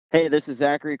Hey, this is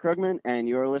Zachary Krugman, and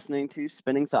you're listening to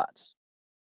Spinning Thoughts.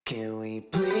 Can we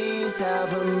please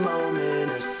have a moment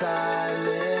of silence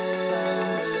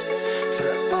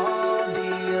for all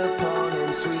the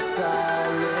opponents we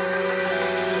silenced?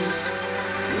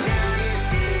 Now you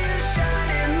see us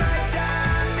shining like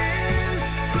diamonds,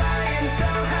 flying so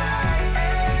high,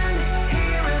 and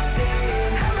hear us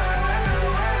saying hello, hello,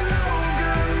 hello,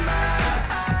 goodbye.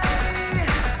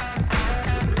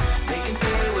 They can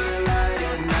say we're light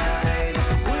at night,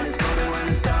 when it's cold and when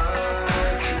it's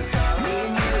dark. Me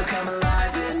and you come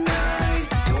alive at night.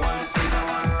 Don't wanna sleep, I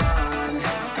wanna run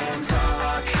and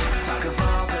talk of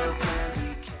all the plans we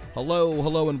can.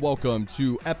 Hello, and welcome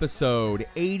to episode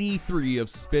 83 of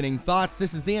Spinning Thoughts.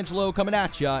 This is Angelo coming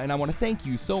at ya, and I want to thank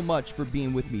you so much for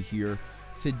being with me here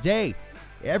today.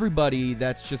 Everybody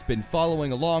that's just been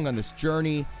following along on this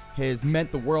journey has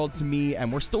meant the world to me,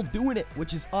 and we're still doing it,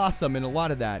 which is awesome. And a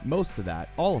lot of that, most of that,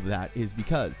 all of that is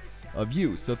because of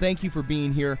you. So thank you for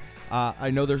being here. I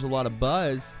know there's a lot of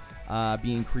buzz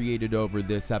being created over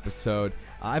this episode.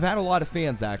 I've had a lot of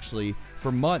fans actually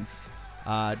for months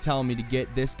telling me to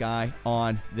get this guy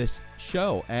on this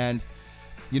show, and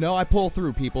you know, I pull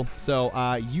through, people. So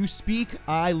you speak,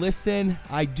 I listen,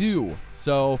 I do.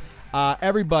 So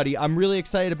everybody, I'm really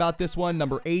excited about this one,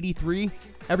 number 83.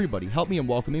 Everybody, help me in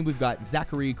welcoming. We've got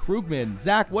Zachary Krugman.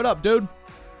 Zach, what up, dude?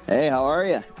 Hey, how are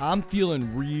you? I'm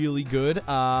feeling really good.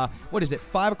 What is it,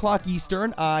 5 o'clock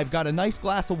Eastern? I've got a nice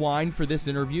glass of wine for this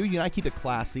interview. You know, I keep it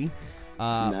classy.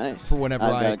 Nice. For whenever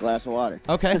I've got a glass of water.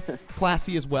 Okay,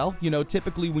 classy as well. You know,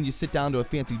 typically when you sit down to a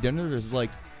fancy dinner, there's like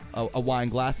a wine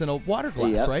glass and a water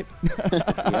glass, Yep. right?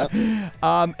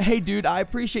 Yep. Hey, dude, I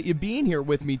appreciate you being here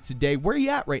with me today. Where are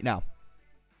you at right now?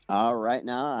 Right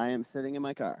now, I am sitting in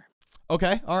my car.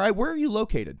 Okay, all right. Where are you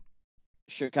located?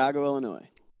 Chicago, Illinois.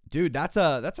 Dude, that's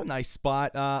a nice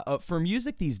spot for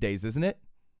music these days, isn't it?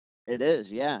 It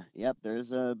is, yeah. Yep,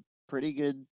 there's a pretty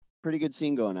good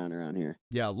scene going on around here.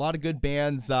 Yeah, a lot of good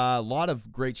bands. A lot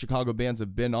of great Chicago bands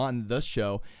have been on the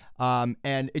show. And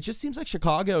it just seems like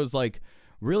Chicago is like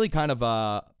really kind of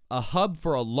a hub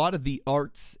for a lot of the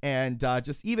arts, and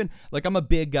just even like I'm a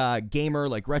big gamer,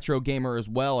 like retro gamer as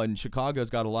well, and Chicago's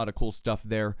got a lot of cool stuff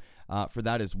there for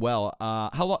that as well.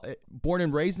 How long? Born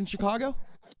and raised in Chicago?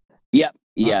 Yep.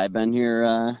 Yeah, I've been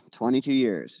here 22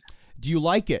 years. Do you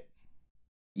like it?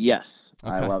 Yes,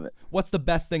 I Okay. love it. What's the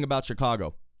best thing about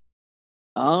Chicago?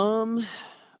 Man,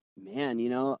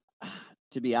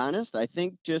 to be honest, I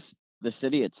think just the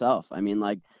city itself. I mean,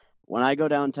 like when I go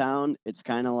downtown, it's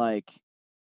kind of like,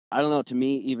 I don't know, to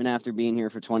me, even after being here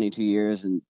for 22 years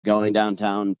and going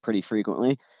downtown pretty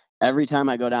frequently, every time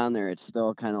I go down there, it's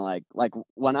still kind of like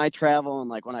when I travel and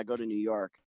like when I go to New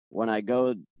York, when I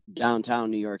go downtown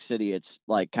New York City, it's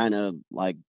like kind of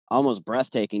like almost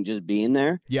breathtaking just being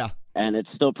there. Yeah. And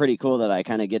it's still pretty cool that I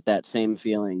kind of get that same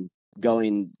feeling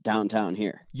going downtown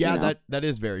here. Yeah, you know? that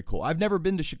is very cool. I've never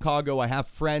been to Chicago. I have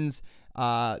friends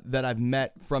that I've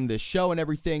met from this show and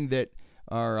everything that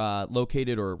are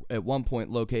located or at one point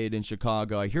located in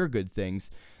Chicago. I hear good things.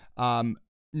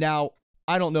 Now,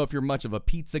 I don't know if you're much of a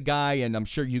pizza guy, and I'm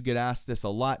sure you get asked this a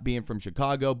lot being from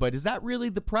Chicago, but is that really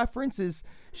the preference? Is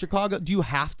Chicago, do you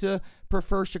have to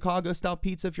prefer Chicago style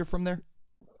pizza if you're from there?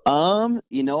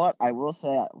 You know what? I will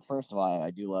say, first of all,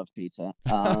 I do love pizza.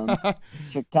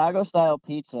 Chicago style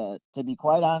pizza, to be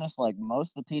quite honest, like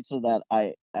most of the pizza that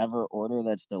I ever order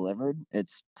that's delivered,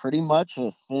 it's pretty much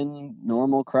a thin,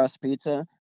 normal crust pizza.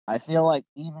 I feel like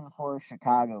even for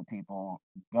Chicago people,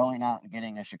 going out and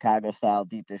getting a Chicago style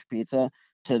deep dish pizza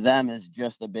to them is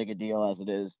just as big a deal as it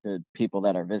is to people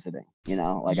that are visiting.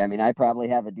 Like I mean, I probably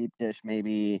have a deep dish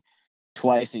maybe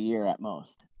twice a year at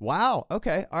most. Wow.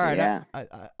 Okay. All right. Yeah.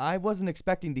 I wasn't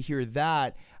expecting to hear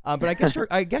that, but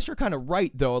I guess you're kind of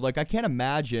right though. Like I can't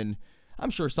imagine. I'm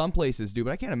sure some places do,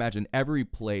 but I can't imagine every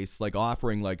place like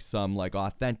offering like some like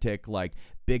authentic like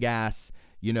big ass,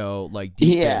 like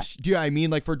deep Yeah. dish. Do you know what I mean?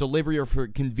 Like for delivery or for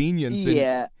convenience. And,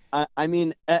 Yeah, I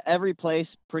mean, every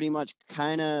place pretty much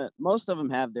kind of, most of them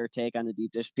have their take on the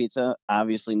deep dish pizza.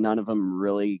 Obviously, none of them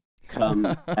really come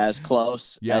as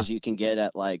close Yeah. as you can get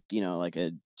at like, like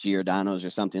a Giordano's or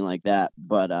something like that.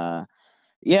 But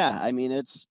yeah, I mean,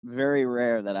 it's very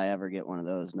rare that I ever get one of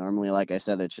those. Normally, like I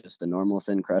said, it's just a normal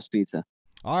thin crust pizza.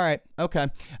 All right. Okay.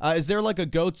 Is there like a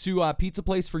go-to pizza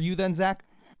place for you then, Zach?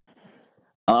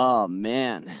 Oh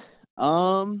man.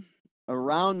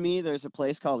 Around me, there's a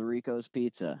place called Rico's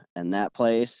Pizza, and that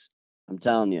place, I'm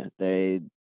telling you, they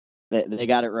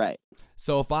got it right.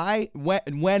 So if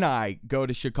when I go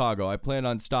to Chicago, I plan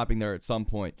on stopping there at some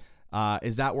point.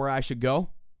 Is that where I should go?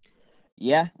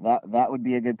 Yeah, that would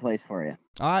be a good place for you.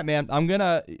 All right, man. I'm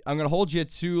gonna hold you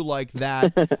to like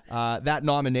that that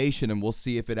nomination, and we'll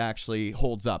see if it actually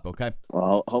holds up. Okay.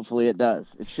 Well, hopefully it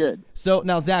does. It should. So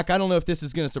now, Zach, I don't know if this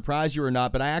is gonna surprise you or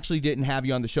not, but I actually didn't have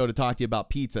you on the show to talk to you about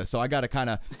pizza, so I got to kind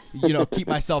of keep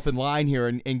myself in line here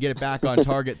and get it back on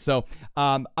target. So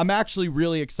I'm actually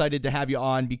really excited to have you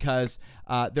on because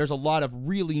there's a lot of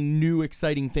really new,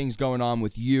 exciting things going on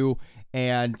with you.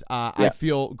 And I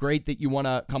feel great that you want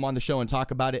to come on the show and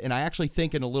talk about it. And I actually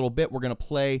think in a little bit we're going to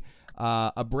play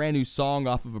a brand new song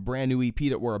off of a brand new EP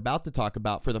that we're about to talk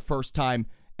about for the first time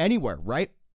anywhere,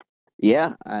 right?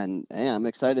 Yeah, and I'm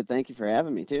excited. Thank you for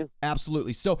having me, too.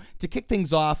 Absolutely. So to kick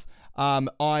things off,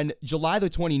 on July the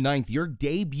 29th, your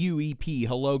debut EP,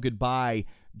 Hello Goodbye,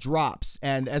 drops.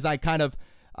 And as I kind of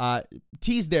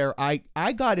teased there,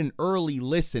 I got an early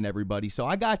listen, everybody. So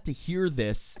I got to hear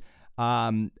this.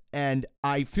 And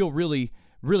I feel really,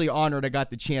 really honored I got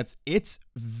the chance. It's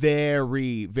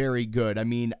very, very good. I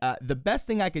mean, the best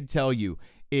thing I could tell you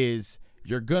is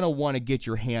you're going to want to get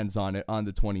your hands on it on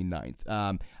the 29th.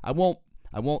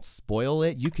 I won't spoil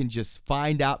it. You can just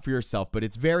find out for yourself, but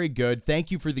it's very good. Thank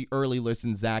you for the early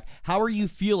listen, Zach. How are you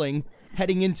feeling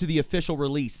heading into the official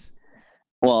release?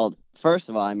 Well, first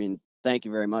of all, I mean, thank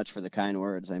you very much for the kind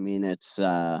words. I mean, it's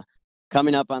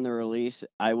coming up on the release.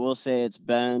 I will say it's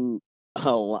been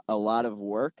a lot of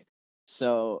work.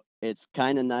 So it's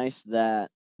kind of nice that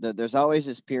there's always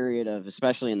this period of,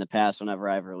 especially in the past, whenever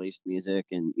I've released music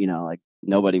and, like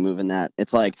nobody moving that,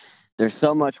 it's like there's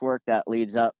so much work that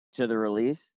leads up to the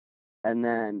release. And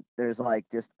then there's like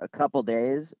just a couple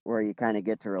days where you kind of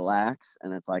get to relax.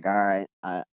 And it's like, all right,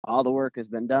 all the work has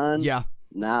been done. Yeah.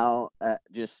 Now,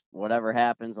 just whatever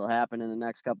happens will happen in the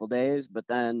next couple days. But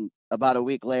then about a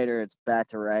week later, it's back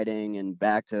to writing and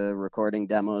back to recording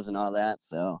demos and all that.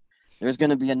 So there's going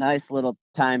to be a nice little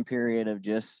time period of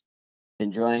just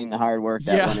enjoying the hard work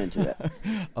that went into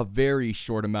it. A very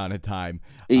short amount of time.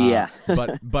 Yeah.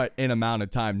 but an amount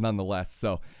of time nonetheless.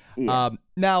 So Yeah.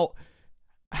 now,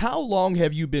 how long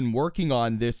have you been working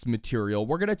on this material?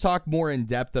 We're going to talk more in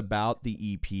depth about the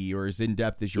EP, or as in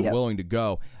depth as you're willing to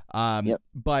go.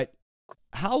 But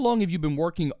how long have you been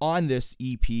working on this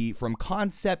EP from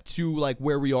concept to like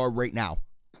where we are right now?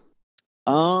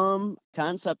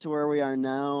 Concept to where we are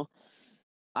now,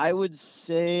 I would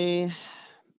say,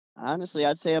 honestly,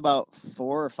 I'd say about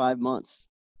 4 or 5 months.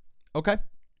 Okay.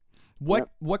 What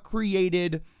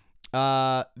created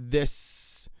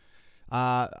this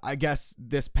I guess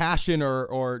this passion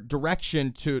or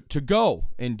direction to go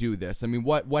and do this? I mean,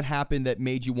 what happened that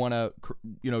made you want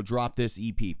to drop this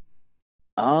EP?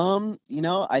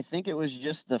 I think it was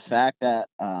just the fact that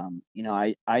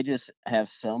I just have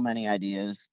so many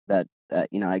ideas that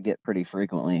I get pretty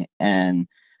frequently, and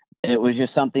it was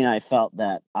just something I felt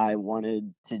that I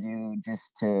wanted to do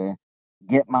just to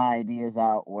get my ideas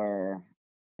out where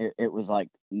it was like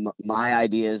my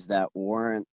ideas that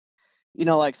weren't,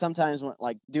 like sometimes when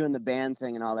like doing the band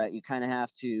thing and all that, you kind of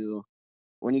have to,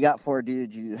 when you got 4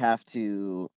 dudes, you have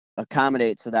to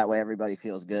accommodate so that way everybody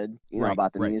feels good,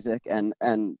 about the music. And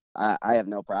I have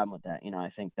no problem with that. I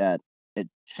think that it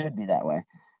should be that way.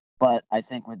 But I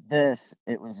think with this,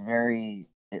 it was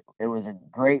it was a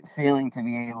great feeling to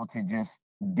be able to just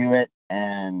do it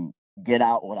and get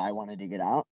out what I wanted to get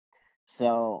out.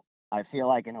 So I feel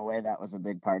like in a way that was a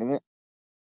big part of it.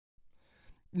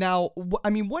 Now, I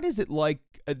mean, what is it like?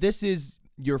 This is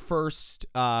your first,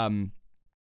 I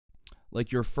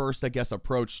guess,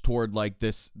 approach toward like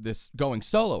this going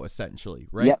solo, essentially,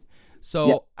 right? Yep.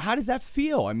 So how does that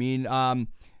feel? I mean, the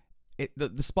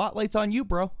spotlight's on you,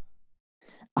 bro.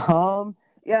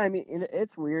 Yeah, I mean,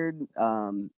 it's weird.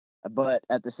 But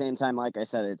at the same time, like I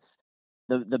said, it's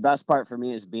the best part for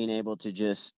me is being able to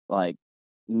just like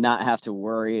not have to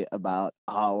worry about,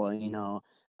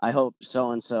 I hope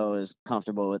so-and-so is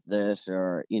comfortable with this,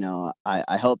 or,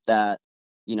 I hope that,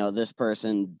 this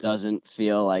person doesn't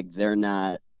feel like they're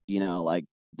not, like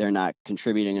they're not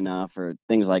contributing enough or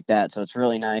things like that. So it's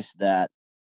really nice that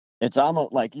it's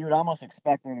almost like you would almost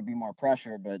expect there to be more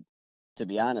pressure, but to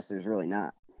be honest, there's really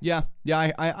not. Yeah,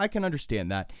 I can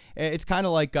understand that. It's kind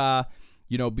of like,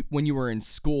 when you were in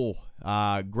school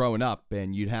growing up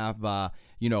and you'd have,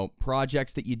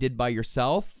 projects that you did by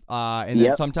yourself. And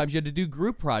then sometimes you had to do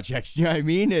group projects, you know what I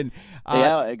mean? And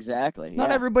yeah, exactly.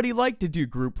 Not everybody liked to do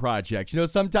group projects.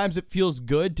 sometimes it feels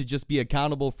good to just be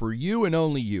accountable for you and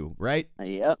only you, right?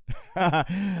 Yep.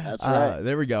 That's right.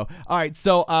 There we go. All right.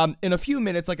 So in a few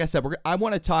minutes, like I said, I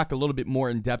want to talk a little bit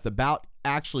more in depth about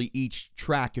actually each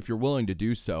track, if you're willing to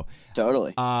do so.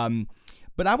 Totally.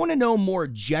 But I want to know more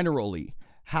generally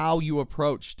how you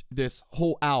approached this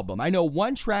whole album. I know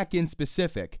one track in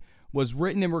specific was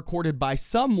written and recorded by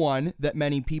someone that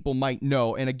many people might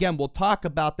know. And again, we'll talk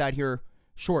about that here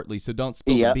shortly, so don't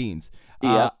spill the Yep. beans.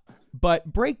 Yep.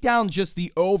 But break down just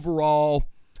the overall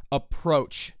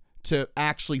approach to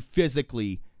actually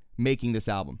physically making this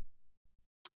album.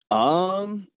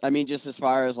 I mean, just as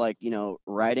far as like,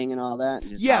 writing and all that.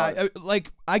 Just Yeah,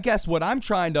 like I guess what I'm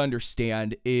trying to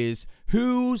understand is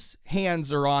whose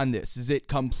hands are on this. Is it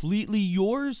completely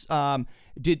yours?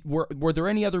 Were there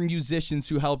any other musicians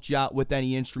who helped you out with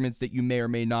any instruments that you may or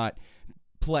may not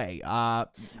play? The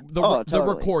totally.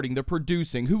 recording, the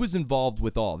producing. Who was involved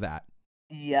with all that?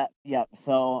 Yep.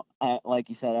 So, like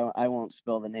you said, I won't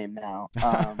spill the name now.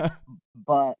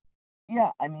 But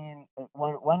yeah, I mean,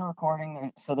 when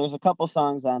recording, so there's a couple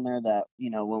songs on there that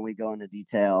when we go into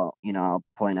detail, I'll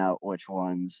point out which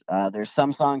ones. There's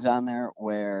some songs on there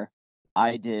where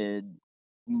I did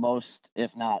most,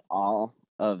 if not all,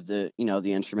 of the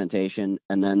instrumentation,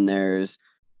 and then there's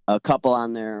a couple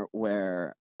on there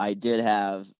where I did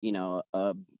have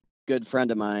a good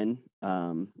friend of mine.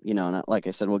 Not, like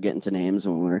I said, we'll get into names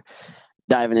when we're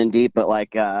diving in deep, but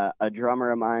like a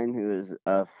drummer of mine who is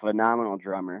a phenomenal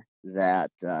drummer that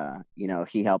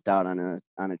he helped out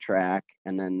on a track,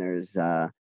 and then there's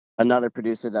another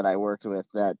producer that I worked with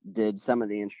that did some of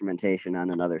the instrumentation on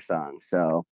another song.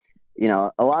 So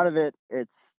a lot of it,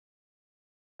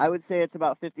 I would say it's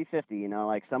about 50-50,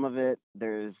 like some of it,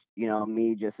 there's,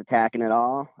 me just attacking it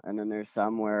all. And then there's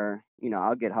some where,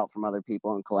 I'll get help from other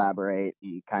people and collaborate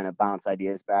and kind of bounce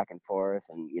ideas back and forth.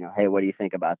 And, hey, what do you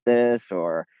think about this?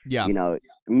 Or, Yeah.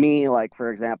 Me, like,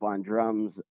 for example, on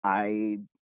drums, I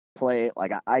play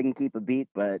like I can keep a beat,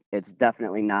 but it's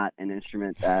definitely not an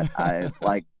instrument that I've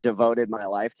like devoted my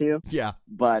life to. Yeah.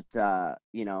 But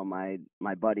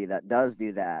my buddy that does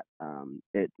do that,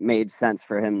 it made sense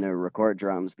for him to record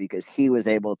drums because he was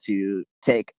able to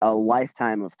take a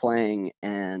lifetime of playing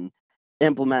and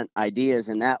implement ideas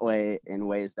in that way, in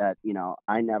ways that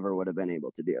I never would have been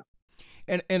able to do.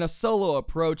 And a solo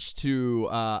approach to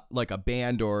like a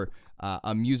band or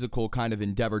a musical kind of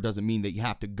endeavor doesn't mean that you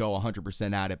have to go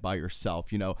 100% at it by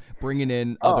yourself. Bringing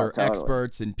in other totally.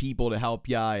 experts and people to help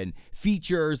you and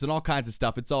features and all kinds of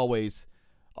stuff. It's always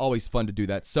fun to do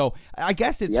that. So I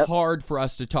guess it's hard for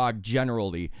us to talk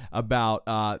generally about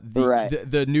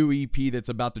the new EP that's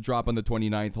about to drop on the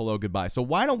 29th, Hello Goodbye. So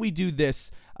why don't we do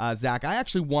this, Zach? I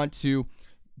actually want to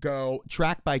go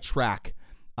track by track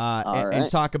and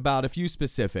talk about a few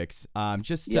specifics,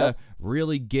 just to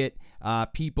really get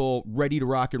people ready to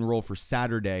rock and roll for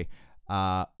Saturday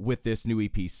with this new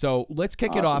EP. So let's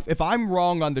kick it off. If I'm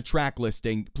wrong on the track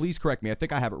listing, please correct me. I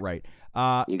think I have it right.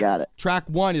 You got it. Track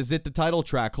 1, is it the title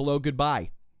track, Hello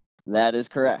Goodbye? That is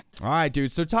correct. All right,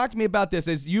 dude. So talk to me about this.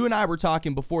 As you and I were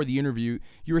talking before the interview,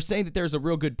 you were saying that there's a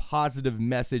real good positive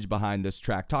message behind this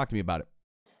track. Talk to me about it.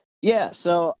 Yeah,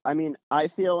 so I mean, I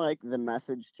feel like the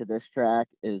message to this track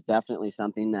is definitely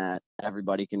something that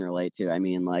everybody can relate to. I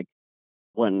mean, like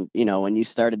when you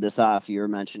started this off, you were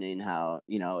mentioning how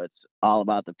it's all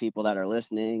about the people that are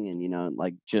listening, and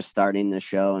like just starting the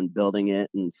show and building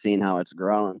it and seeing how it's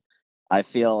grown. I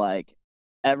feel like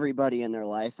everybody in their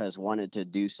life has wanted to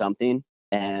do something,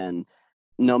 and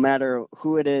no matter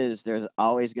who it is, there's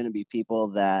always going to be people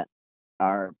that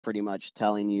are pretty much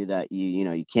telling you that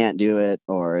you can't do it,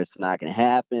 or it's not going to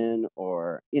happen,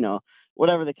 or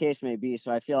whatever the case may be.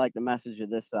 So I feel like the message of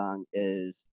this song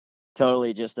is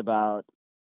totally just about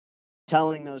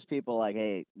telling those people, like,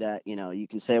 hey, that you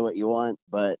can say what you want,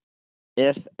 but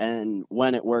if and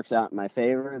when it works out in my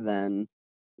favor, then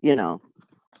you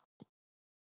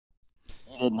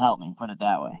didn't help me, put it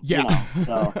that way. Yeah.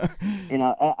 So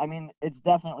I mean, it's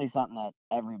definitely something that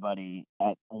everybody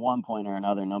at one point or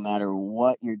another, no matter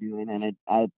what you're doing, and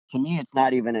to me, it's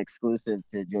not even exclusive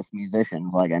to just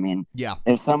musicians. Like, I mean, Yeah.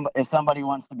 if somebody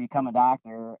wants to become a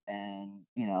doctor, and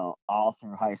all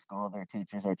through high school, their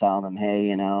teachers are telling them,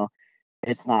 hey,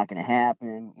 it's not going to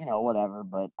happen, whatever.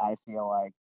 But I feel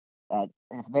like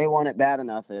if they want it bad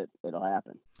enough, it'll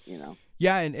happen.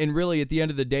 Yeah, and really, at the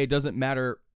end of the day, it doesn't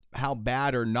matter how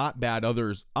bad or not bad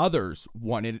others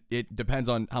want it. It depends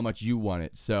on how much you want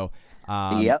it. So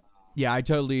Yep. Yeah, I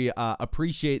totally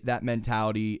appreciate that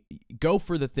mentality. Go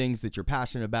for the things that you're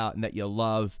passionate about and that you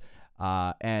love.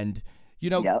 And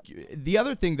Yep. the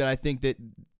other thing that I think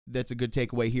that's a good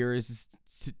takeaway here is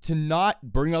to not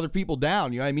bring other people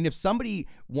down. I mean, if somebody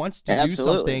wants to do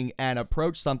something and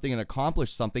approach something and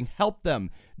accomplish something, help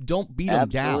them. Don't beat them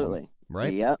down.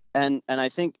 Right? Yep. And I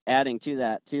think adding to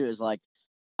that too is like,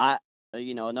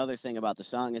 another thing about the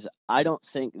song is I don't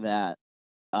think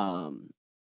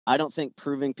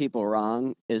proving people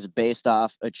wrong is based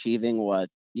off achieving what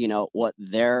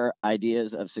their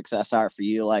ideas of success are for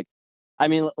you. Like, I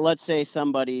mean, let's say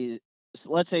somebody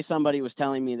was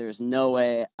telling me there's no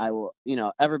way I will,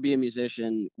 ever be a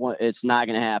musician. It's not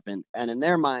going to happen. And in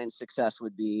their mind, success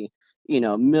would be,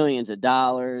 millions of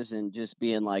dollars and just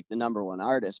being like the number one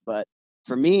artist. But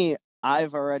for me,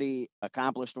 I've already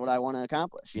accomplished what I want to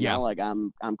accomplish. Yeah. Like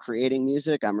I'm creating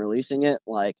music, I'm releasing it.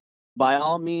 Like by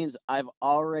all means, I've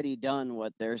already done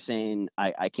what they're saying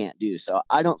I can't do. So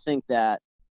I don't think that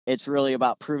it's really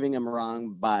about proving them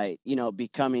wrong by,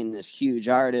 becoming this huge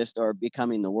artist or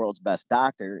becoming the world's best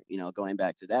doctor, going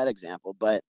back to that example.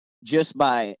 But just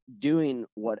by doing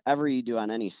whatever you do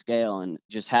on any scale and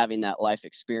just having that life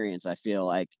experience, I feel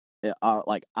like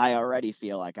I already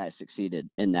feel like I succeeded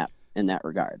in that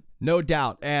regard. No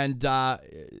doubt. And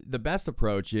the best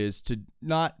approach is to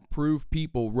not prove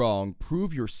people wrong,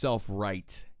 prove yourself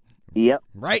right. Yep.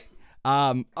 Right?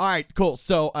 All right, cool.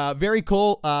 So very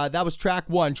cool. That was track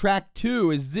 1. Track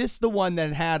 2, is this the one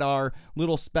that had our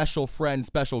little special friend,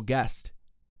 special guest?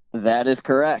 That is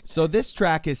correct. So this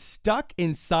track is Stuck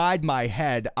Inside My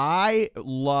Head. I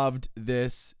loved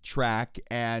this track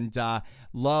and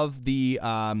love the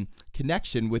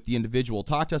connection with the individual.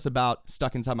 Talk to us about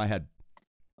Stuck Inside My Head.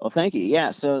 Well, thank you.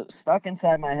 Yeah, so Stuck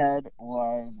Inside My Head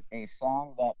was a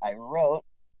song that I wrote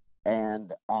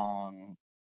and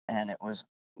it was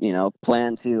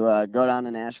planned to go down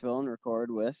to Nashville and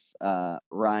record with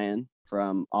Ryan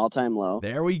from All Time Low.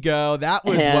 There we go. That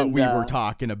was what we were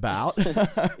talking about.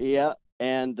 Yeah,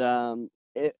 and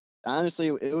it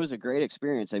honestly it was a great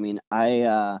experience. I mean,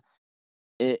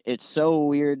 it's so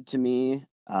weird to me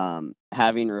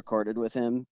having recorded with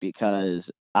him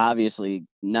because obviously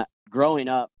not growing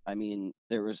up. I mean,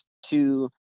 there was 2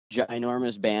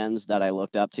 ginormous bands that I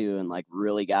looked up to and like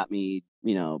really got me,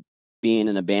 being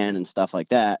in a band and stuff like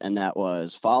that, and that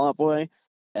was Fall Out Boy,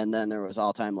 and then there was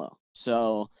All Time Low.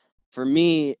 So for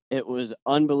me, it was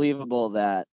unbelievable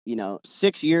that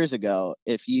 6 years ago,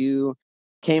 if you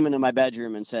came into my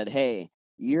bedroom and said, "Hey,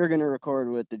 you're gonna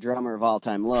record with the drummer of All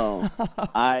Time Low,"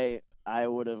 I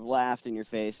would have laughed in your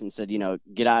face and said,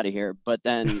 "Get out of here." But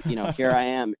then, here I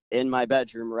am in my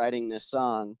bedroom writing this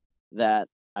song that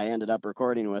I ended up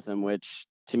recording with him, which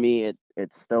to me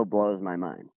it still blows my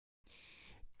mind.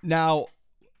 Now,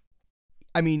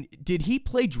 I mean, did he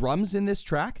play drums in this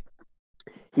track?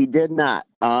 He did not.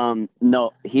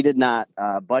 No, he did not.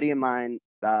 A buddy of mine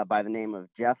by the name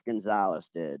of Jeff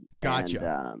Gonzalez did.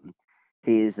 Gotcha. And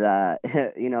he's,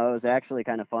 it was actually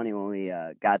kind of funny when we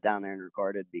got down there and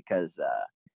recorded because,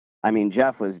 I mean,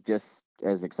 Jeff was just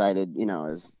as excited,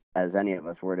 as any of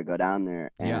us were to go down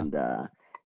there. Yeah. And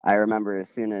I remember as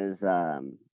soon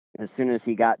as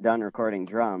he got done recording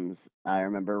drums, I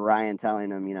remember Ryan telling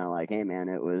him, like, "Hey man,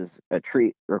 it was a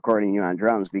treat recording you on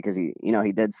drums because he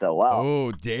did so well."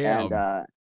 Oh, damn. And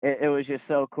it was just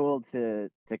so cool to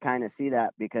kind of see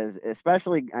that because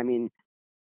especially, I mean,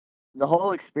 the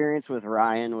whole experience with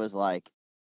Ryan was like,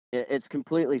 it's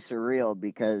completely surreal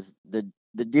because the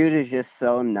dude is just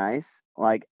so nice.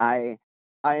 Like I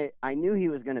knew he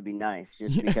was going to be nice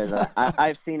just because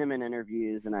I've seen him in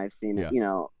interviews and I've seen it,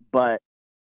 but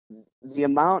the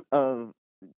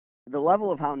level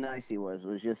of how nice he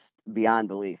was just beyond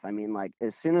belief. I mean, like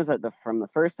as soon as from the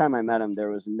first time I met him, there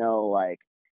was no like,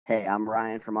 "Hey, I'm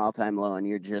Ryan from All Time Low, and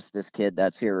you're just this kid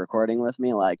that's here recording with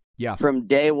me." Like, yeah, from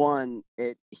day one,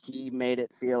 he made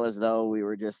it feel as though we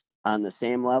were just on the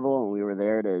same level, and we were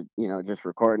there to just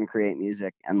record and create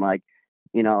music. And like,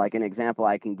 like an example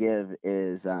I can give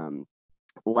is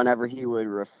whenever he would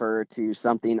refer to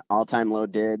something All Time Low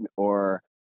did, or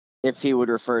if he would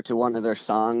refer to one of their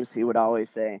songs, he would always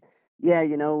say, "Yeah,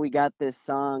 we got this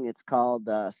song. It's called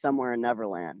Somewhere in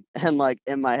Neverland." And like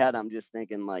in my head, I'm just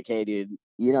thinking like, "Hey, dude,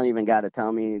 you don't even got to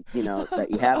tell me, that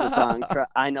you have the song.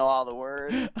 I know all the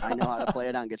words. I know how to play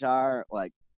it on guitar.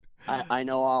 Like, I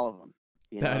know all of them."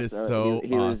 That is so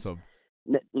awesome.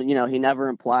 He never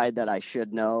implied that I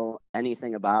should know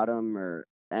anything about him or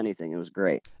anything. It was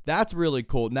great. That's really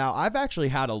cool. Now, I've actually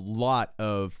had a lot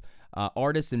of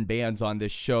artists and bands on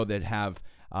this show that have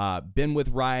been with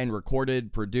Ryan,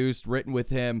 recorded, produced, written with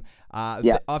him. Off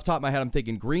the top of my head, I'm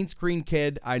thinking Green Screen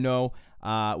Kid, I know,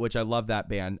 which I love that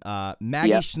band.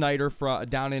 Maggie Schneider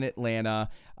down in Atlanta.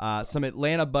 Some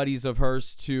Atlanta buddies of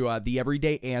hers to the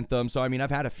Everyday Anthem. So, I mean,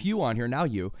 I've had a few on here. Now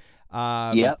you.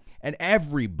 And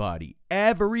everybody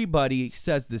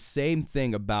says the same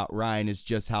thing about Ryan, is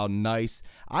just how nice.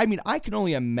 I mean, I can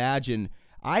only imagine.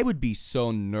 I would be so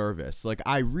nervous. Like,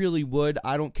 I really would.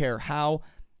 I don't care how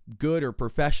good or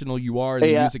professional you are in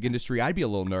the music industry. I'd be a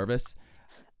little nervous.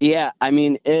 Yeah, I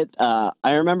mean, I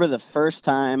remember the first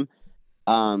time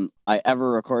I ever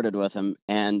recorded with him,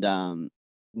 and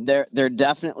there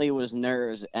definitely was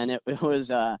nerves, and it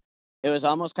was it was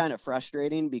almost kind of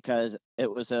frustrating because it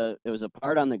was a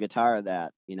part on the guitar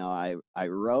that, I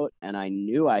wrote and I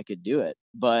knew I could do it,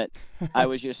 but I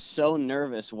was just so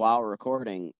nervous while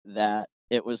recording that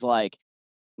it was like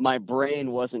my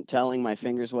brain wasn't telling my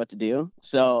fingers what to do.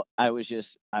 So I was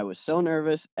so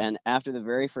nervous, and after the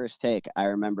very first take, I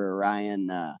remember Ryan,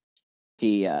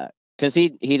 he because he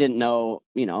didn't know,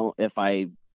 if I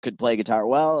could play guitar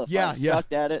well, if I Yeah, yeah.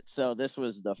 sucked at it. So this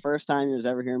was the first time he was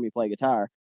ever hearing me play guitar,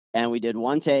 and we did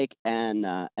one take, and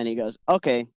he goes,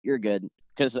 "Okay, you're good,"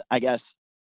 because I guess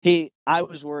I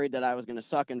was worried that I was going to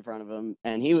suck in front of him,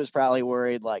 and he was probably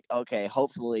worried like, okay,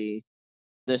 hopefully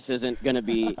this isn't going to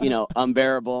be,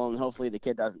 unbearable, and hopefully the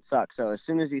kid doesn't suck. So as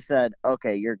soon as he said,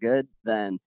 "Okay, you're good,"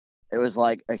 then it was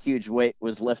like a huge weight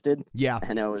was lifted, Yeah.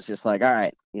 and it was just like, all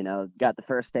right, got the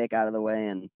first take out of the way,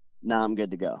 and now I'm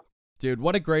good to go. Dude,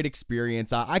 what a great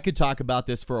experience. I could talk about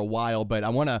this for a while, but I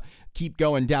want to keep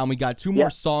going down. We got two Yeah. more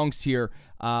songs here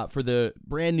for the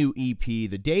brand new EP,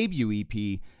 the debut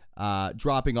EP,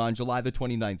 dropping on July the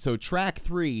 29th. So track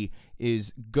 3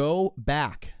 is Go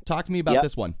Back. Talk to me about Yep.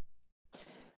 this one.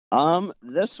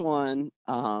 This one,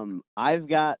 I've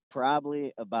got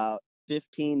probably about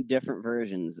 15 different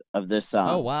versions of this song.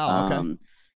 Oh, wow. Okay.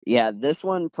 Yeah, this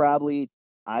one probably,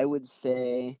 I would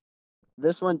say,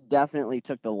 this one definitely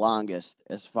took the longest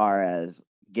as far as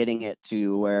getting it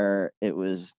to where it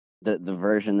was the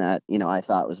version that, I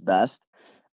thought was best.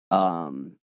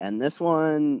 And this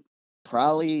one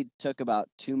probably took about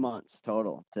 2 months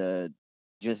total to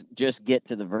just get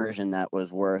to the version that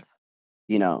was worth,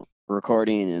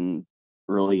 recording and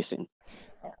releasing.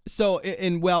 So,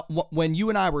 and well, when you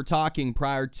and I were talking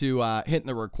prior to hitting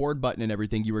the record button and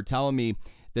everything, you were telling me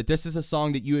that this is a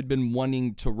song that you had been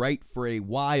wanting to write for a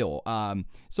while.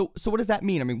 So what does that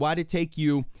mean? I mean, why did it take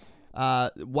you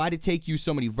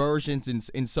so many versions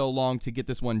and so long to get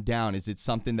this one down? Is it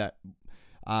something that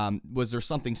was there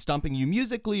something stumping you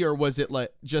musically, or was it like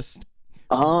just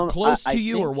close I to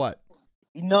you, think, or what?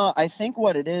 I think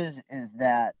what it is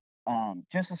that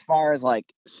just as far as like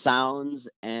sounds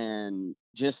and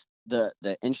just the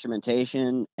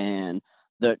instrumentation and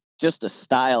the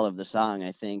style of the song,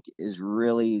 I think is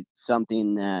really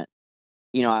something that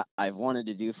I've wanted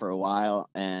to do for a while,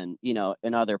 and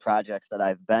in other projects that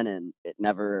I've been in,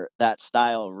 that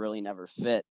style really never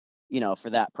fit, for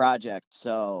that project.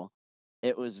 So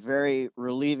it was very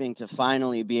relieving to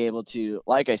finally be able to,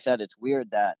 like I said, it's weird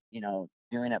that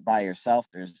doing it by yourself,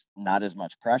 there's not as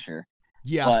much pressure,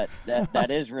 Yeah. but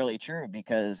that is really true,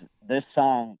 because this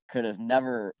song could have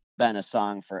never been a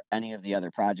song for any of the other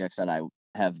projects that I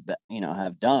have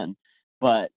done,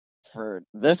 but for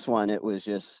this one, it was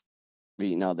just,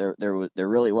 there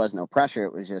really was no pressure.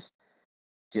 It was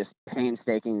just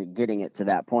painstaking getting it to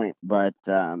that point. But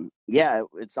yeah,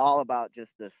 it's all about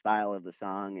just the style of the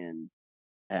song,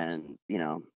 and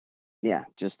yeah,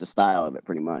 just the style of it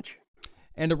pretty much.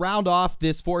 And to round off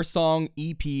this 4-song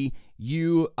EP,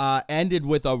 you ended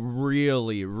with a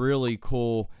really, really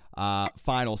cool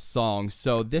final song.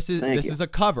 So this Thank you. is a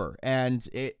cover, and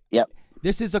Yep.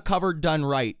 this is a cover done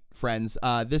right, friends.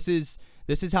 This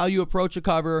is how you approach a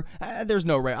cover. There's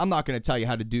no right. I'm not going to tell you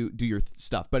how to do your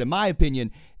stuff, but in my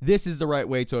opinion, this is the right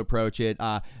way to approach it.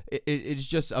 It's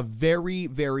just a very,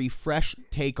 very fresh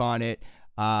take on it.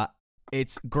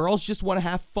 It's Girls Just Want to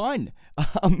Have Fun.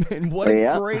 And what a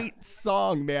Yeah. great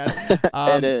song, man.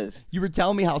 It is. You were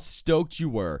telling me how stoked you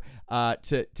were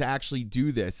to actually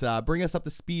do this. Bring us up to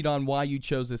speed on why you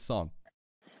chose this song.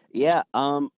 Yeah.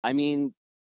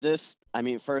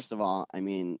 First of all,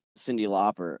 Cyndi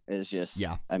Lauper is just,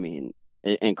 Yeah.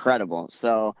 incredible.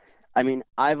 So,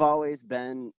 I've always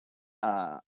been,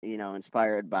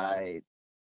 inspired by,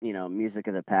 music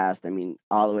of the past.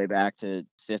 All the way back to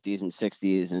 50s and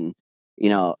 60s, and,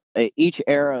 each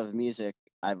era of music,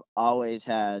 I've always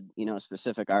had,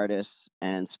 specific artists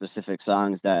and specific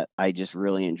songs that I just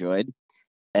really enjoyed.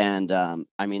 And,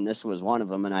 this was one of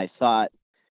them. And I thought,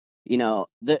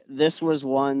 this was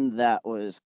one that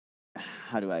was,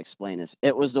 how do I explain this?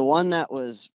 It was the one that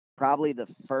was probably the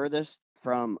furthest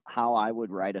from how I would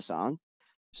write a song.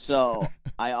 So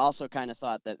I also kind of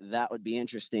thought that would be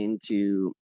interesting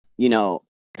to,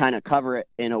 kind of cover it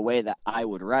in a way that I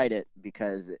would write it,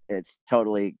 because it's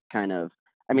totally kind of,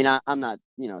 I'm not,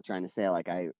 trying to say like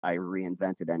I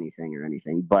reinvented anything or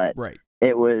anything, but Right.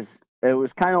 it was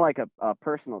kind of like a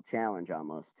personal challenge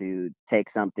almost, to take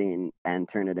something and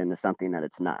turn it into something that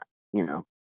it's not,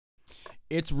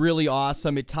 It's really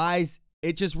awesome.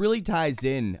 It just really ties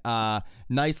in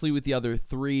nicely with the other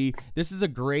 3. This is a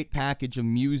great package of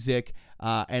music,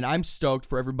 and I'm stoked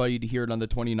for everybody to hear it on the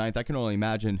 29th. I can only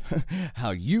imagine how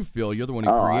you feel. You're the one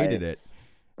who created it.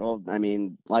 Well, I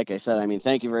mean, like I said, I mean,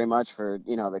 thank you very much for,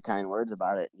 the kind words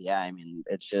about it. Yeah, I mean,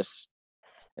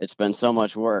 it's been so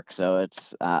much work. So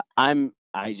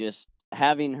I just,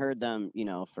 having heard them,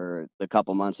 for the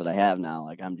couple months that I have now,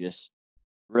 like, I'm just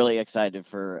really excited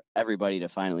for everybody to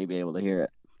finally be able to hear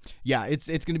it. Yeah, it's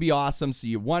going to be awesome. So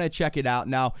you want to check it out.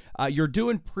 Now, you're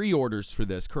doing pre-orders for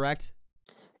this, correct?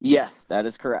 Yes, that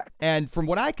is correct. And from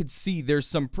what I could see, there's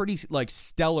some pretty like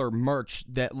stellar merch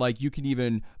that like you can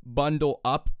even bundle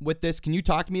up with this. Can you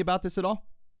talk to me about this at all?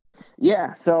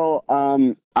 Yeah, so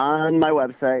on my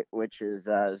website, which is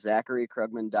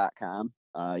zacharykrugman.com,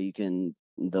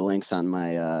 the links on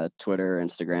my Twitter,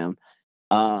 Instagram.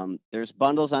 There's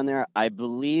bundles on there. I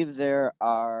believe there's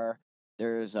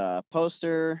a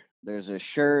poster, there's a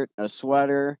shirt, a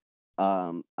sweater,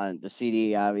 on the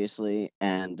CD, obviously,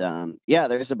 and yeah,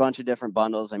 there's a bunch of different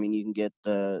bundles. I mean, you can get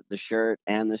the shirt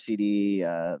and the CD,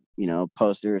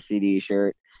 poster, CD,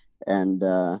 shirt, and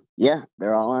yeah,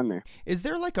 they're all on there. Is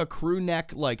there like a crew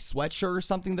neck like sweatshirt or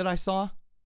something that I saw?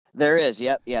 There is,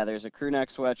 yep, yeah. There's a crew neck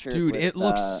sweatshirt. Dude, with, it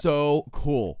looks so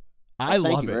cool. I thank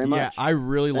love you it. very Yeah, much. I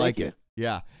really Thank like you. it.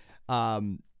 Yeah.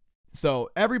 So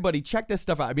everybody check this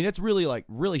stuff out. I mean, it's really like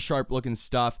really sharp looking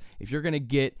stuff. If you're gonna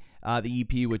get the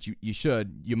EP, which you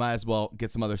should, you might as well get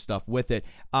some other stuff with it.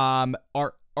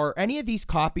 Are any of these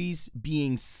copies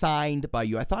being signed by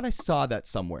you? I thought I saw that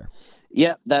somewhere.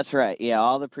 Yep, that's right. Yeah,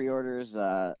 all the pre-orders,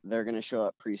 they're gonna show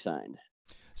up pre-signed.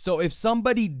 So if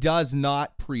somebody does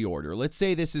not pre-order, let's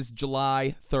say this is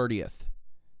July 30th.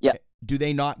 Yeah. Do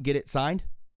they not get it signed?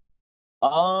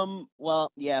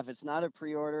 Well, yeah, if it's not a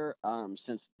pre-order,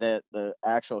 since the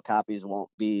actual copies won't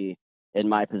be in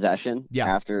my possession. Yeah.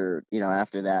 After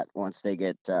that, once they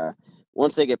get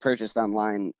purchased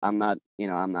online, I'm not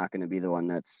going to be the one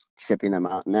that's shipping them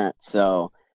out in that.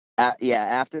 So, yeah,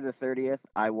 after the 30th,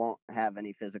 I won't have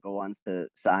any physical ones to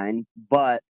sign.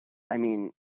 But I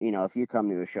mean, if you come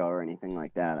to a show or anything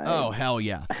like that, Oh, hell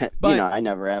yeah. But I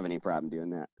never have any problem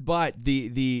doing that. But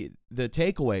the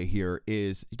takeaway here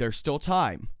is there's still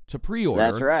time to pre-order.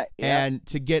 That's right. Yeah. And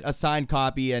to get a signed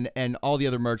copy and all the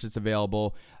other merch that's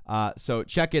available. So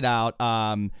check it out.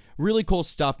 Really cool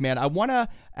stuff, man. I want to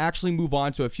actually move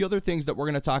on to a few other things that we're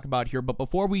going to talk about here. But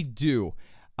before we do,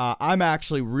 I'm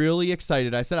actually really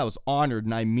excited. I said I was honored,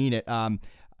 and I mean it.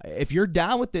 If you're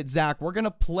down with it, Zach, we're gonna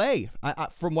play.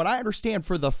 From what I understand,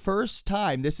 for the first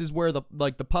time, this is where the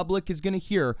public is gonna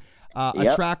hear a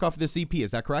Yep. track off this EP.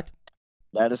 Is that correct?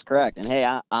 That is correct. And hey,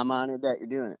 I'm honored that you're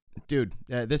doing it. Dude,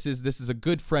 this is a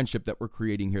good friendship that we're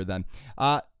creating here. Then,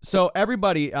 so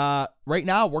everybody, right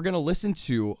now we're gonna listen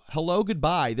to "Hello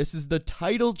Goodbye." This is the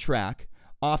title track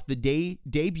off the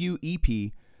debut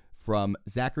EP from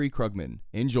Zachary Krugman.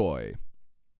 Enjoy.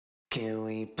 Can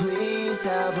we please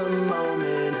have a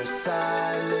moment of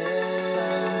silence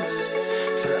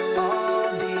for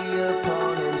all the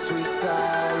opponents we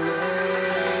silenced?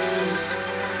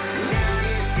 Now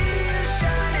you see us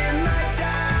shining like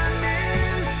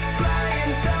diamonds,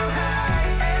 flying so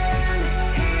high, and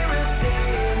hear us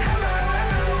saying hello,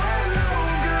 hello,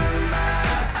 hello,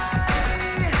 goodbye.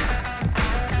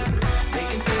 They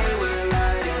can say we're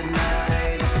light at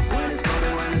night, when it's cold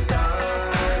and when it's dark.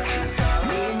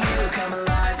 Me and you come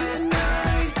alive at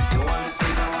night. Don't wanna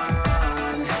sleep, I wanna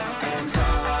run and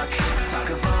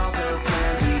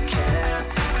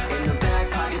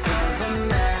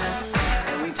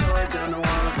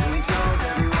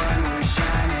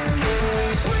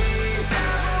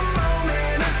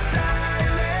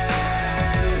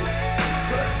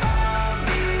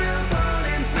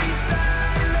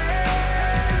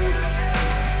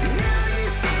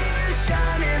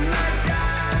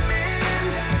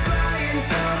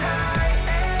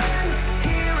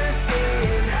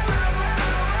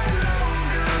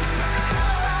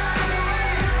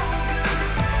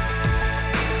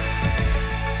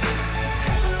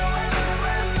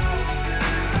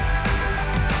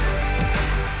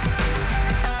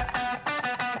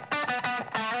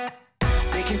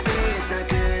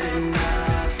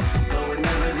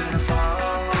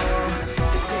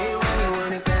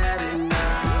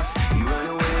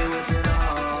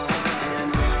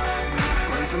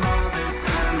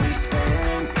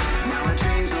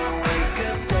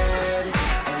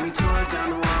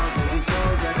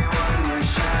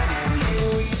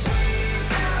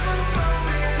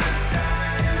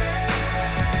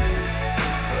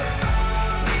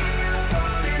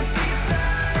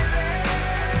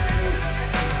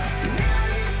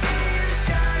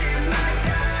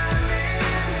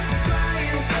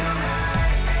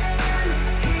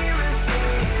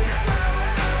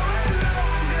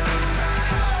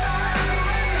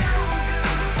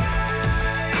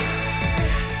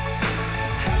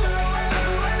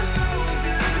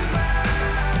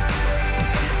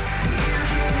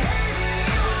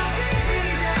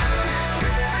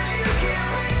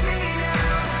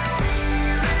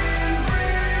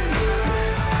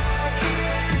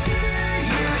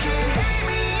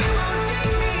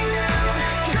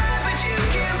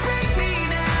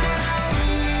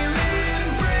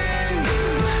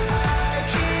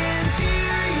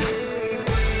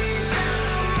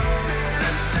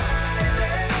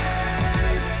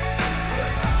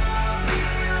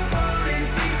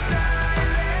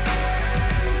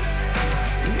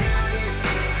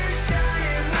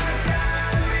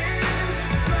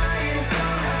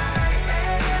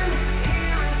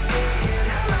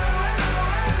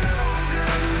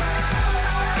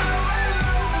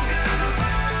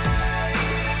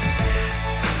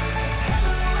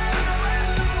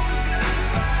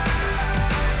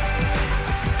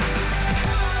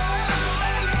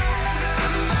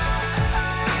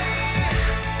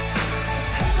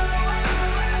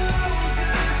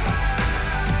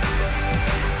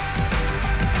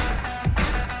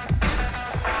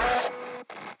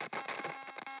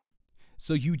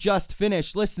So you just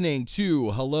finished listening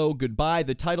to Hello Goodbye,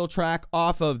 the title track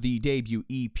off of the debut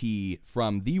EP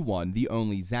from the one, the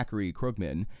only Zachary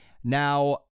Krugman.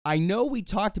 Now, I know we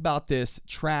talked about this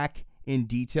track in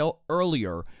detail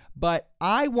earlier, but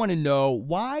I want to know,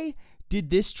 why did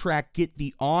this track get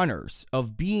the honors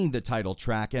of being the title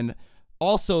track and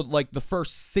also like the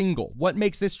first single? What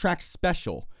makes this track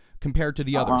special compared to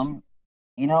the others?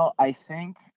 I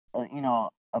think,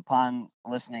 upon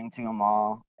listening to them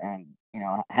all and,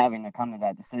 having to come to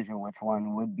that decision, which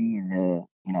one would be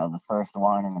the first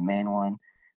one and the main one,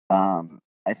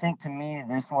 I think to me,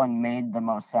 this one made the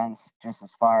most sense just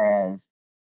as far as,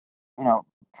 you know,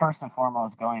 first and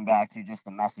foremost, going back to just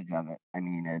the message of it. I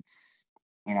mean, it's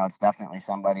definitely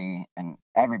somebody and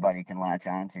everybody can latch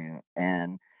onto.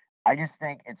 And I just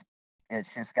think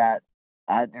it's just got,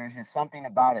 there's just something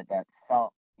about it that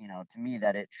felt, to me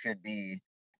that it should be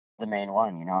the main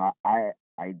one.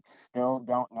 I still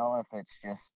don't know if it's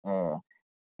just the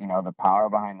power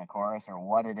behind the chorus or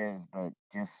what it is, but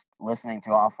just listening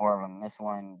to all four of them, this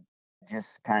one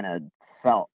just kind of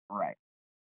felt right.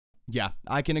 Yeah,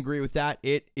 I can agree with that.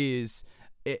 It's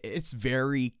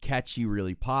very catchy,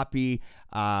 really poppy,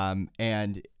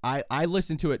 and I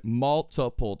listened to it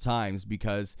multiple times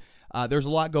because there's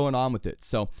a lot going on with it.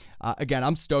 So again,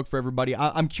 I'm stoked for everybody.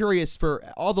 I'm curious for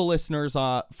all the listeners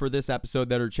for this episode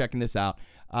that are checking this out.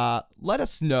 Let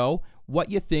us know what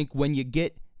you think when you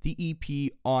get the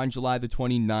EP on July the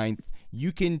 29th.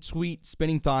 You can tweet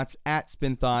Spinning Thoughts at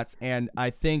Spin Thoughts, and I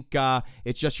think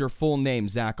it's just your full name,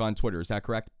 Zach, on Twitter. Is that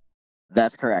correct?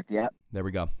 That's correct. Yeah. There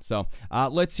we go. So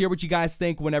let's hear what you guys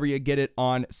think whenever you get it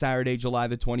on Saturday, July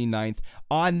the 29th.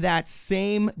 On that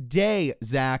same day,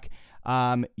 Zach,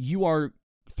 you are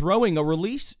throwing a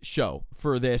release show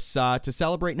for this to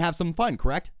celebrate and have some fun,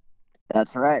 correct?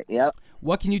 That's right. Yep.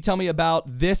 What can you tell me about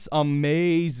this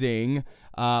amazing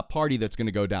party that's going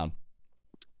to go down?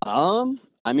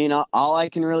 I mean, all I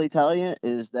can really tell you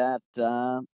is that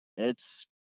it's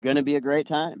going to be a great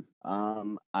time.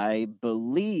 I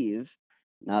believe,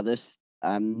 now this,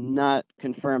 I'm not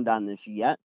confirmed on this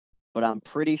yet, but I'm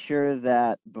pretty sure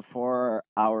that before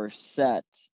our set,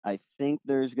 I think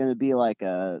there's going to be like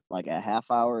a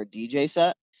half-hour DJ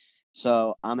set.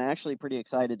 So I'm actually pretty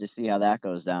excited to see how that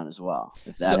goes down as well,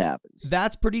 if that happens.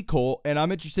 That's pretty cool, and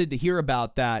I'm interested to hear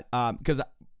about that because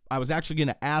I was actually going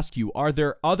to ask you, are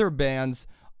there other bands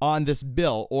on this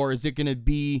bill, or is it going to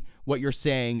be what you're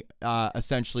saying,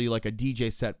 essentially like a DJ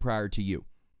set prior to you?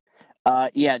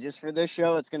 Yeah, just for this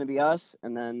show, it's going to be us,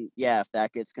 and then if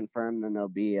that gets confirmed, then there'll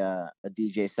be a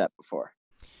DJ set before.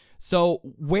 So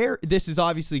where this is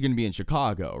obviously going to be in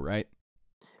Chicago, right?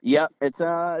 Yep, it's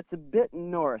a bit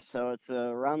north, so it's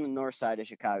around the north side of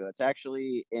Chicago. It's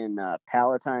actually in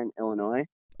Palatine, Illinois.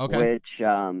 Okay. Which,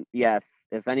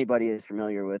 if anybody is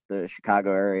familiar with the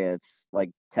Chicago area, it's like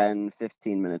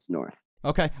 10-15 minutes north.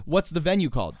 Okay. What's the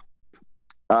venue called?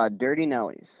 Dirty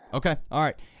Nellies. Okay. All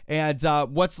right. And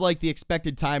what's like the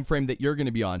expected time frame that you're going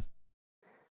to be on?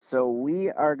 So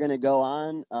we are going to go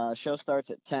on. Show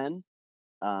starts at 10.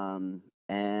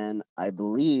 And I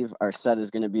believe our set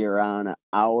is going to be around an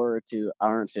hour to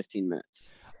hour and 15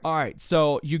 minutes. All right.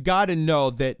 So you got to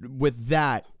know that with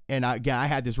that, and again, I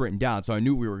had this written down, so I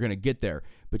knew we were going to get there.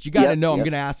 But you got to know I'm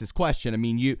going to ask this question. I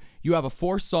mean, you have a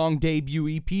 4-song debut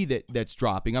EP that's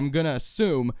dropping. I'm going to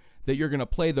assume that you're going to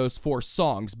play those 4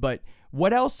 songs. But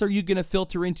what else are you going to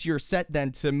filter into your set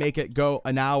then to make it go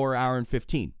an hour and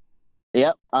 15?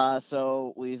 Yep.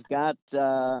 So we've got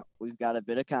a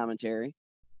bit of commentary,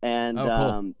 and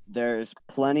cool. There's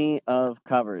plenty of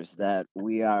covers that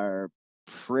we are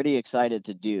pretty excited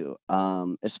to do,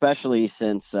 especially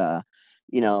since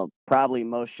probably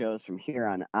most shows from here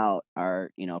on out are,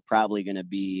 probably going to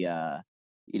be,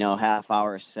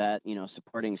 half-hour set,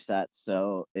 supporting sets.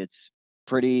 So it's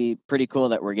pretty cool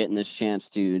that we're getting this chance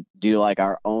to do like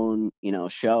our own,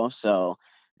 show. So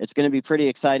it's going to be pretty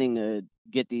exciting to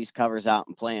get these covers out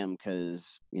and play them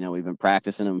because, we've been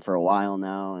practicing them for a while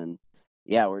now. And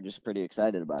yeah, we're just pretty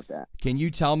excited about that. Can you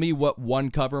tell me what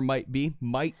one cover might be?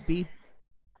 Let's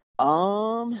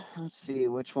see,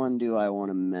 which one do I want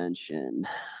to mention?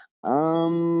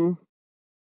 Man,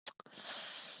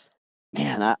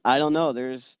 I don't know.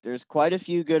 There's quite a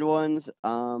few good ones.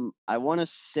 I want to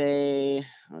say,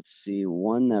 let's see,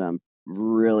 one that I'm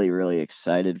really, really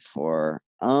excited for.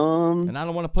 And I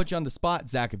don't want to put you on the spot,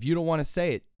 Zach, if you don't want to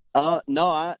say it.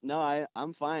 No,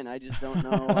 I'm fine. I just don't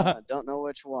know, don't know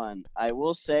which one. I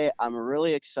will say I'm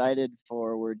really excited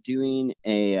for, we're doing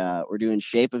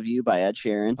Shape of You by Ed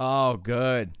Sheeran. Oh,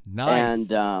 good.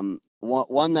 Nice. And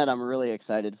one that I'm really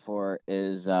excited for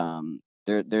is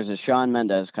there's a Shawn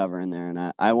Mendes cover in there,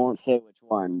 and I won't say which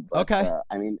one, but Okay.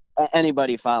 I mean,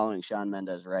 anybody following Shawn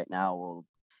Mendes right now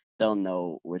they'll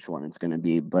know which one it's going to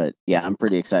be. But yeah, I'm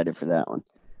pretty excited for that one.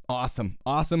 Awesome.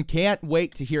 Awesome. Can't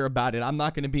wait to hear about it. I'm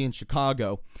not going to be in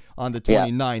Chicago on the Yeah.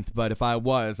 29th, but if I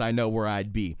was, I know where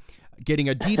I'd be. Getting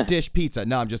a deep dish pizza.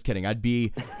 No, I'm just kidding. I'd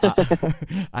be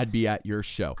I'd be at your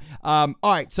show. All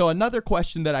right. So another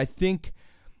question that I think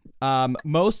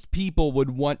most people would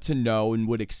want to know and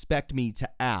would expect me to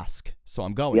ask, so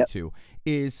I'm going Yep. to,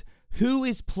 is who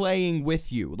is playing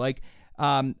with you? Like,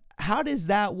 how does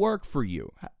that work for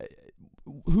you?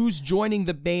 Who's joining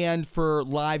the band for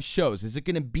live shows? Is it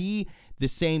going to be the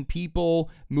same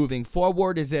people moving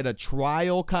forward? Is it a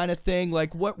trial kind of thing?